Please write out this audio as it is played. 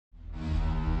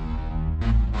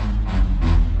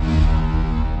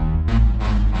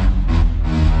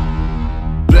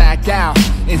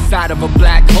inside of a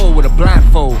black hole with a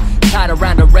blindfold, tied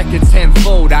around a record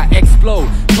tenfold. I explode,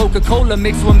 Coca-Cola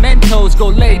mixed with Mentos. Go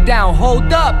lay down,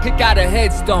 hold up, pick out a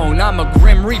headstone. I'm a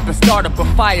grim reaper, start up a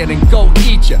fire, then go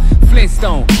eat ya.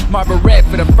 Flintstone, Marlboro Red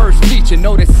for the first feature.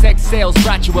 Notice sex sales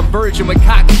brought you a virgin with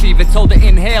cock fever. Told her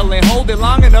inhale and hold it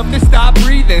long enough to stop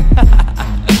breathing.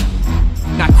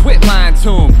 Now quit lying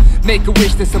to him. Make a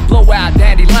wish that's a blowout,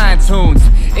 dandelion tunes.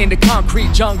 In the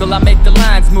concrete jungle, I make the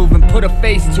lines move and put a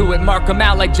face to it. Mark them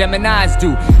out like Geminis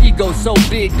do. Ego so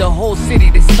big, the whole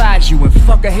city despise you. And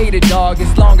fuck a hater, dog,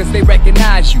 as long as they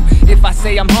recognize you. If I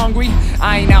say I'm hungry,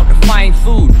 I ain't out to find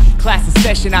food. Class in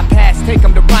session, I pass, take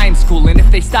them to rhyme school. And if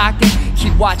they stalking,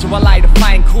 keep watching while I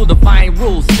define cool, define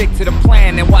rules. Stick to the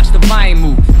plan and watch the vine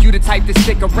move. You the type to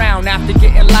stick around after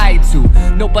getting lied to.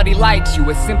 Nobody likes you,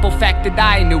 a simple fact that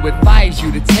I knew. Advise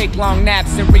you to take long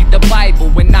naps and read the Bible.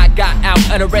 When I got out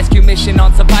on a rescue mission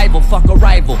on survival, fuck a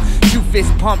rival. 2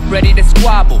 fists pumped, ready to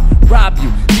squabble. Rob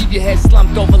you, leave your head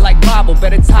slumped over like bobble.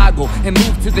 Better toggle and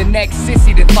move to the next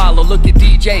sissy to follow. Look at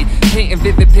DJ, painting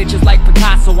vivid pictures like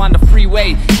Picasso on the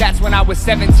freeway. That's when I was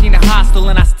 17 and hostile,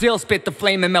 and I still spit the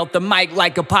flame and melt the mic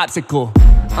like a popsicle.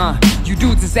 You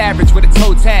dudes is average with a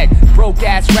toe tag. Broke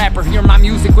ass rapper, hear my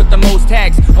music with the most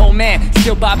tags. Oh man,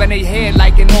 still bobbing their head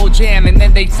like an old jam. And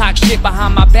then they talk shit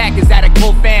behind my back. Is that a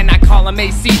cool fan? I call him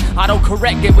AC. Auto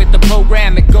correct it with the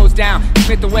program, it goes down.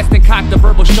 Smith and Weston cock the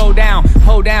verbal showdown.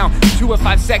 Hold down, 2 or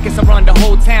 5 seconds I run the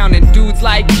whole town. And dudes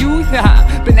like you,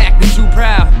 been acting too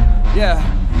proud. Yeah,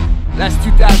 that's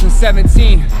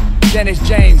 2017. Dennis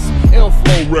James, Ill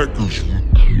Flow Records.